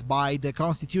rulings by the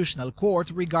Constitutional Court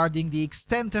regarding the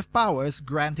extent of powers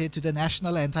granted to the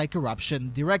National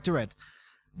Anti-Corruption Directorate.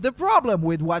 The problem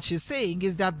with what she's saying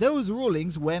is that those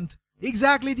rulings went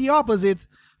exactly the opposite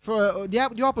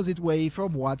way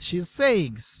from what she's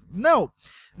saying. No,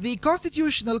 the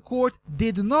Constitutional Court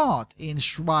did not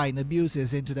enshrine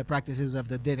abuses into the practices of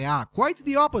the DNA. Quite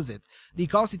the opposite. The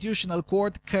Constitutional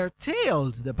Court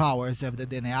curtailed the powers of the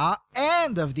DNA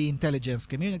and of the intelligence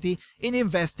community in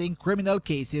investing criminal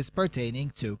cases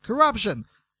pertaining to corruption,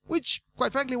 which,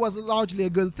 quite frankly, was largely a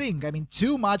good thing. I mean,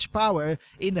 too much power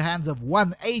in the hands of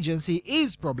one agency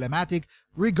is problematic,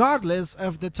 regardless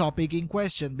of the topic in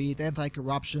question, be it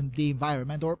anti-corruption, the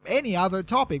environment, or any other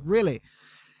topic, really.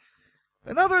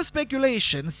 Another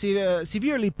speculation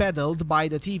severely peddled by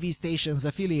the TV stations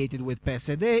affiliated with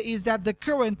PSD is that the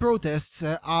current protests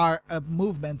are a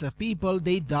movement of people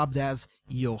they dubbed as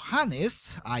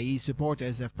Iohannis, i.e.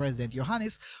 supporters of President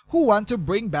Iohannis, who want to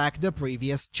bring back the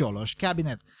previous Cioloș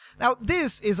cabinet. Now,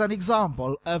 this is an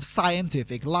example of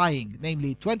scientific lying,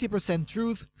 namely 20%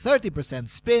 truth, 30%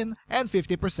 spin, and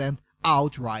 50%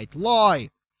 outright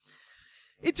lie.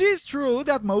 It is true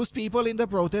that most people in the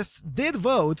protests did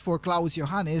vote for Klaus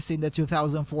Iohannis in the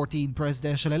 2014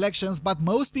 presidential elections, but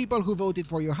most people who voted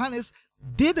for Iohannis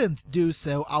didn't do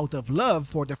so out of love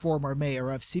for the former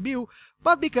mayor of Sibiu,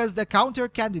 but because the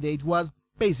counter-candidate was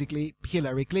basically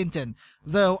Hillary Clinton,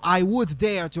 though I would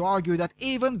dare to argue that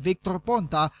even Victor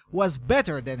Ponta was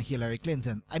better than Hillary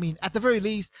Clinton. I mean, at the very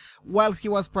least, while he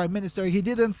was prime minister, he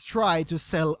didn't try to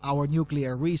sell our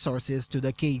nuclear resources to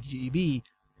the KGB,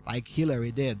 like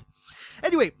Hillary did.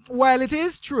 Anyway, while it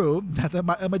is true that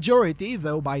a majority,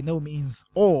 though by no means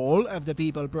all, of the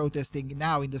people protesting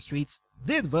now in the streets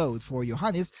did vote for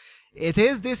Iohannis, it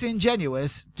is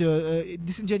disingenuous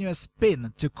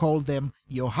spin to call them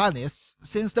Iohannis,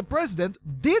 since the president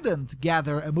didn't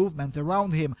gather a movement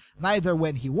around him, neither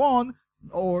when he won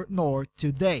nor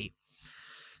today.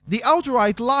 The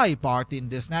outright lie part in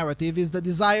this narrative is the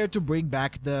desire to bring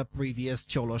back the previous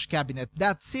Cioloș cabinet.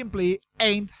 That simply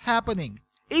ain't happening.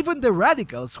 Even the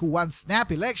radicals who want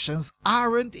snap elections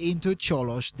aren't into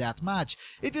Cioloș that much.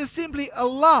 It is simply a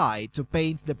lie to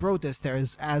paint the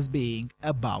protesters as being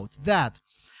about that.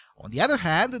 On the other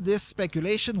hand, this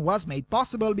speculation was made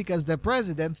possible because the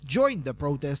president joined the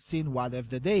protests in one of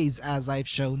the days, as I've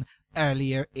shown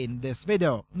earlier in this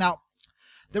video. Now,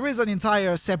 there is an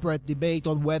entire separate debate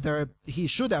on whether he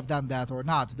should have done that or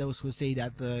not. Those who say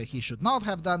that he should not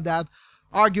have done that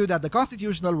argue that the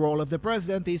constitutional role of the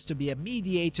president is to be a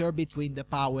mediator between the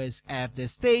powers of the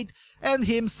state, and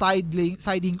him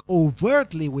siding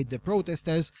overtly with the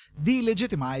protesters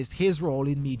delegitimized his role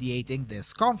in mediating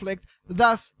this conflict,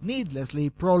 thus needlessly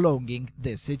prolonging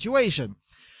this situation.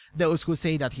 Those who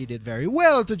say that he did very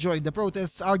well to join the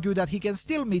protests argue that he can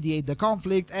still mediate the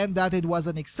conflict and that it was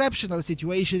an exceptional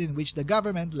situation in which the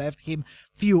government left him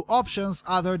few options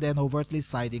other than overtly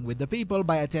siding with the people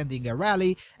by attending a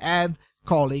rally and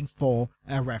calling for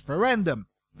a referendum.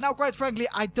 Now, quite frankly,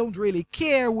 I don't really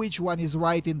care which one is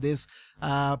right in this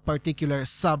particular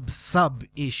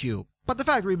sub-issue. But the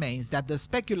fact remains that the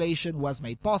speculation was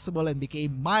made possible and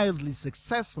became mildly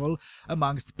successful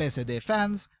amongst PSD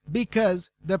fans because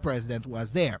the president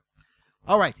was there.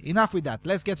 Alright, enough with that.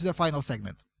 Let's get to the final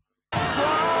segment.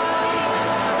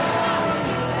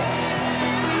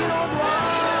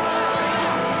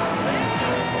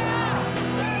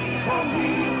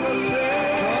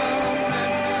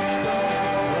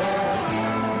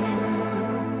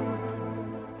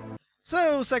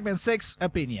 So, segment 6,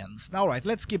 opinions. Alright,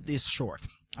 let's keep this short.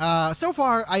 So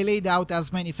far, I laid out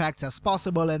as many facts as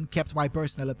possible and kept my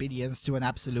personal opinions to an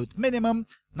absolute minimum,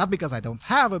 not because I don't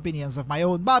have opinions of my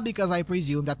own, but because I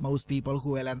presume that most people who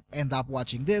will end up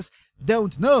watching this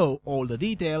don't know all the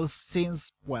details,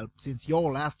 since you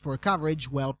all asked for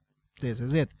coverage, well, this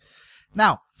is it.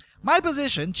 Now, my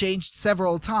position changed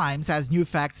several times as new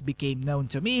facts became known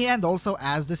to me and also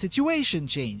as the situation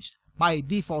changed. My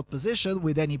default position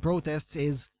with any protests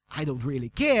is I don't really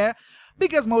care,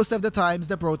 because most of the times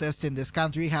the protests in this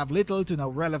country have little to no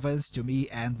relevance to me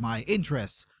and my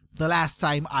interests. The last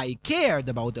time I cared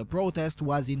about a protest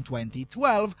was in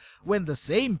 2012, when the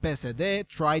same PSD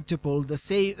tried to pull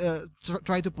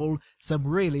some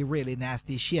really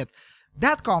nasty shit.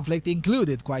 That conflict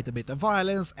included quite a bit of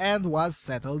violence and was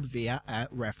settled via a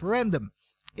referendum.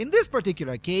 In this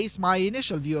particular case, my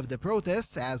initial view of the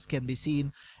protests, as can be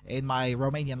seen in my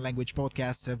Romanian language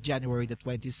podcasts of January the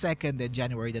 22nd and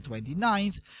January the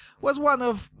 29th, was one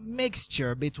of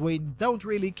mixture between don't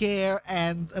really care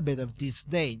and a bit of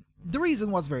disdain. The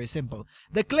reason was very simple.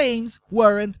 The claims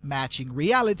weren't matching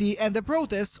reality, and the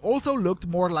protests also looked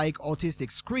more like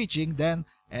autistic screeching than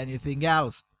anything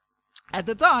else. At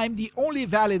the time, the only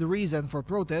valid reason for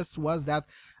protests was that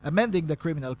amending the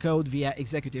criminal code via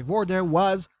executive order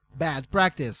was bad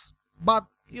practice. But,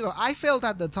 I felt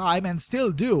at the time, and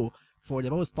still do, for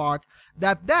the most part,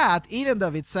 that in and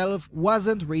of itself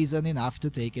wasn't reason enough to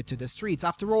take it to the streets.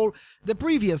 After all, the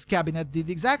previous cabinet did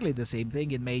exactly the same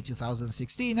thing in May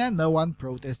 2016, and no one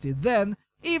protested then,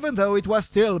 even though it was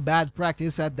still bad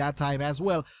practice at that time as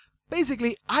well.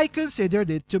 Basically, I considered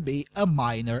it to be a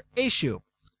minor issue.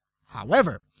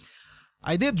 However,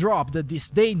 I did drop the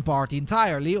disdain part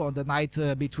entirely on the night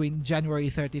between January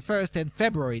 31st and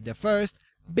February the 1st,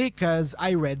 because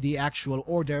I read the actual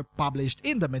order published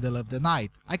in the middle of the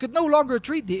night. I could no longer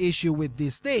treat the issue with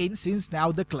disdain, since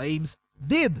now the claims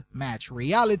did match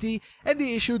reality, and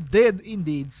the issue did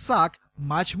indeed suck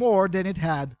much more than it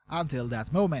had until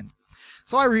that moment.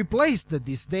 So I replaced the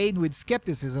disdain with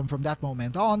skepticism from that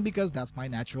moment on, because that's my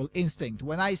natural instinct.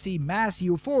 When I see mass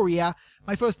euphoria,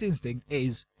 my first instinct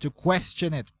is to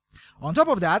question it. On top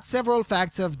of that, several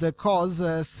facts of the cause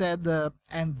said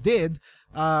and did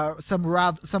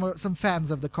some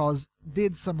fans of the cause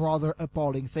did some rather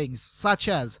appalling things, such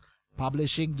as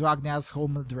publishing Dragnea's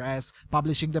home address,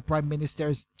 publishing the Prime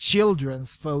Minister's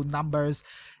children's phone numbers,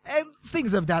 and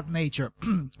things of that nature.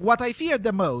 What I feared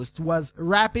the most was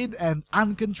rapid and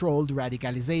uncontrolled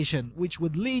radicalization, which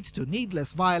would lead to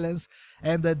needless violence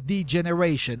and the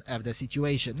degeneration of the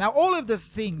situation. Now, all of the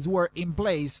things were in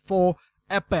place for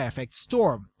a perfect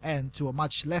storm, and to a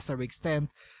much lesser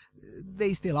extent,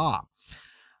 they still are.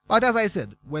 But as I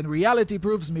said, when reality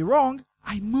proves me wrong,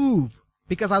 I move,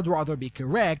 because I'd rather be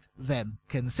correct than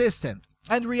consistent.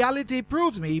 And reality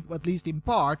proved me, at least in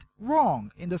part,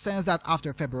 wrong, in the sense that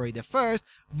after February the 1st,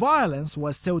 violence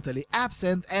was totally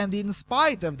absent, and in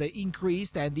spite of the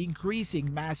increased and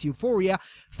increasing mass euphoria,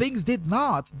 things did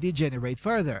not degenerate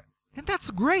further. And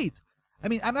that's great! I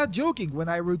mean, I'm not joking when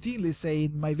I routinely say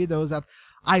in my videos that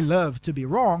I love to be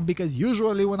wrong, because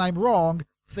usually when I'm wrong,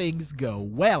 things go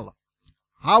well.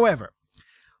 However,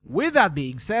 with that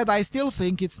being said, I still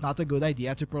think it's not a good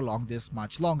idea to prolong this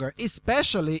much longer,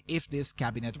 especially if this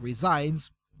cabinet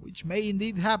resigns, which may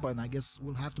indeed happen. I guess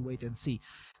we'll have to wait and see.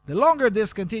 The longer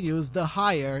this continues, the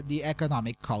higher the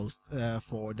economic cost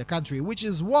for the country, which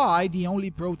is why the only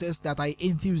protest that I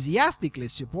enthusiastically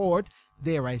support,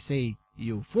 dare I say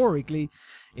euphorically,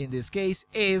 in this case,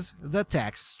 is the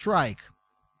tax strike,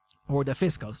 or the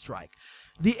fiscal strike.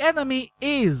 The enemy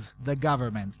is the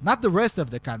government, not the rest of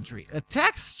the country. A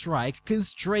tax strike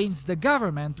constrains the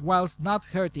government whilst not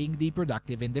hurting the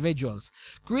productive individuals.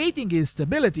 Creating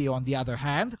instability, on the other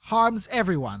hand, harms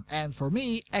everyone, and for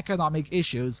me, economic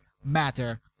issues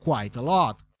matter quite a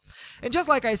lot. And just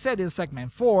like I said in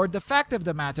segment 4, the fact of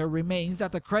the matter remains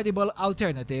that a credible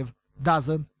alternative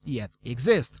doesn't yet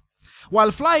exist.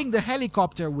 While flying the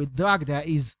helicopter with Dragnea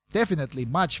is definitely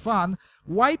much fun,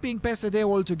 wiping PSD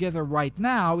altogether right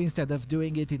now instead of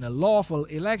doing it in a lawful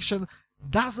election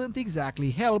doesn't exactly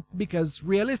help, because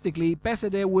realistically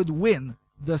PSD would win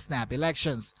the snap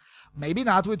elections. Maybe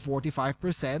not with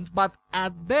 45%, but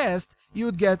at best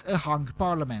you'd get a hung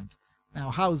parliament. Now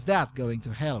how's that going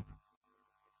to help?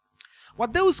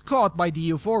 What those caught by the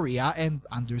euphoria, and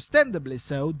understandably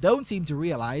so, don't seem to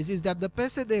realize is that the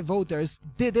PSD voters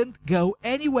didn't go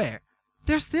anywhere.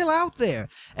 They're still out there,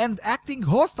 and acting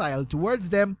hostile towards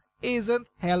them isn't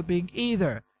helping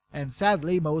either. And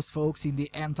sadly, most folks in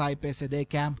the anti-PSD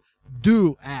camp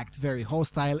do act very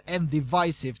hostile and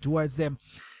divisive towards them,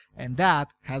 and that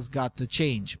has got to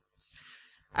change.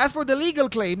 As for the legal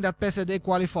claim that PSD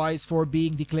qualifies for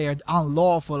being declared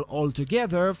unlawful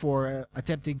altogether for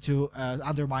attempting to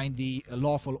undermine the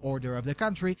lawful order of the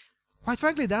country, quite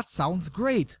frankly that sounds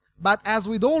great. But as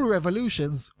with all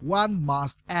revolutions, one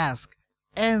must ask,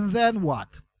 and then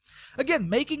what? Again,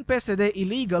 making PSD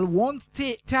illegal won't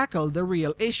tackle the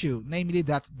real issue, namely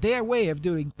that their way of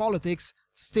doing politics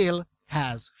still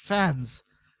has fans.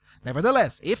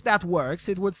 Nevertheless, if that works,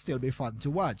 it would still be fun to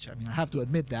watch. I mean, I have to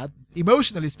admit that.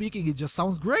 Emotionally speaking, it just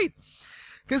sounds great.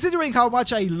 Considering how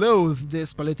much I loathe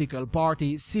this political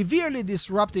party, severely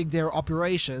disrupting their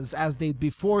operations as they'd be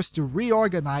forced to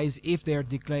reorganize if they're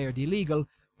declared illegal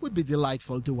would be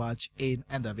delightful to watch in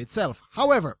and of itself.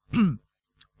 However,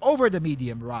 over the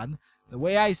medium run, the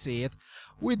way I see it,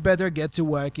 we'd better get to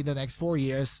work in the next 4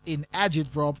 years in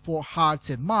agitprop for hearts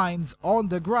and minds on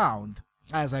the ground,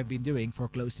 as I've been doing for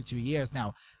close to 2 years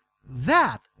now.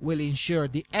 That will ensure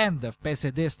the end of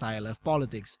PSD style of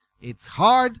politics. It's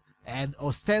hard, and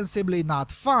ostensibly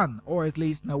not fun, or at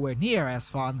least nowhere near as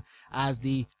fun as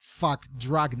the fuck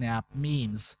Dragnea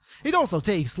memes. It also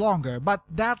takes longer, but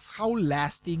that's how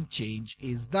lasting change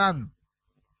is done.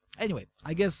 Anyway,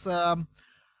 I guess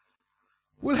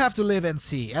we'll have to live and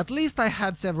see. At least I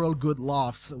had several good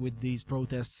laughs with these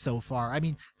protests so far. I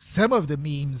mean, some of the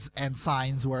memes and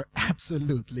signs were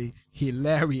absolutely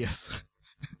hilarious.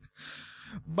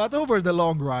 But over the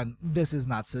long run, this is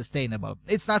not sustainable.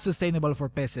 It's not sustainable for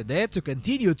PSD to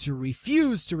continue to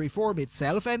refuse to reform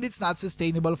itself, and it's not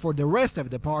sustainable for the rest of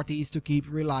the parties to keep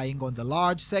relying on the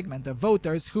large segment of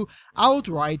voters who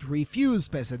outright refuse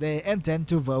PSD and tend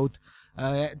to vote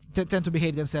tend to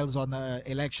behave themselves on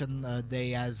election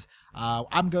day as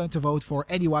I'm going to vote for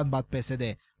anyone but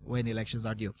PSD when elections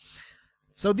are due.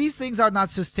 So these things are not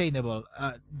sustainable.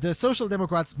 The Social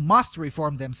Democrats must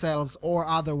reform themselves, or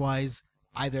otherwise,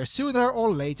 either sooner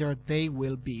or later, they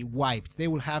will be wiped. They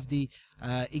will have the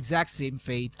exact same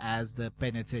fate as the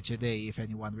PNCCD, if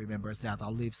anyone remembers that.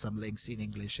 I'll leave some links in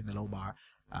English in the low bar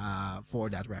for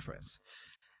that reference.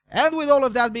 And with all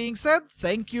of that being said,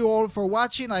 thank you all for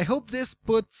watching. I hope this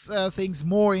puts things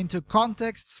more into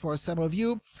context for some of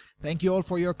you. Thank you all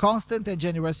for your constant and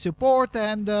generous support,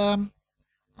 and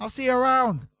I'll see you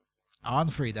around on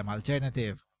Freedom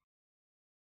Alternative.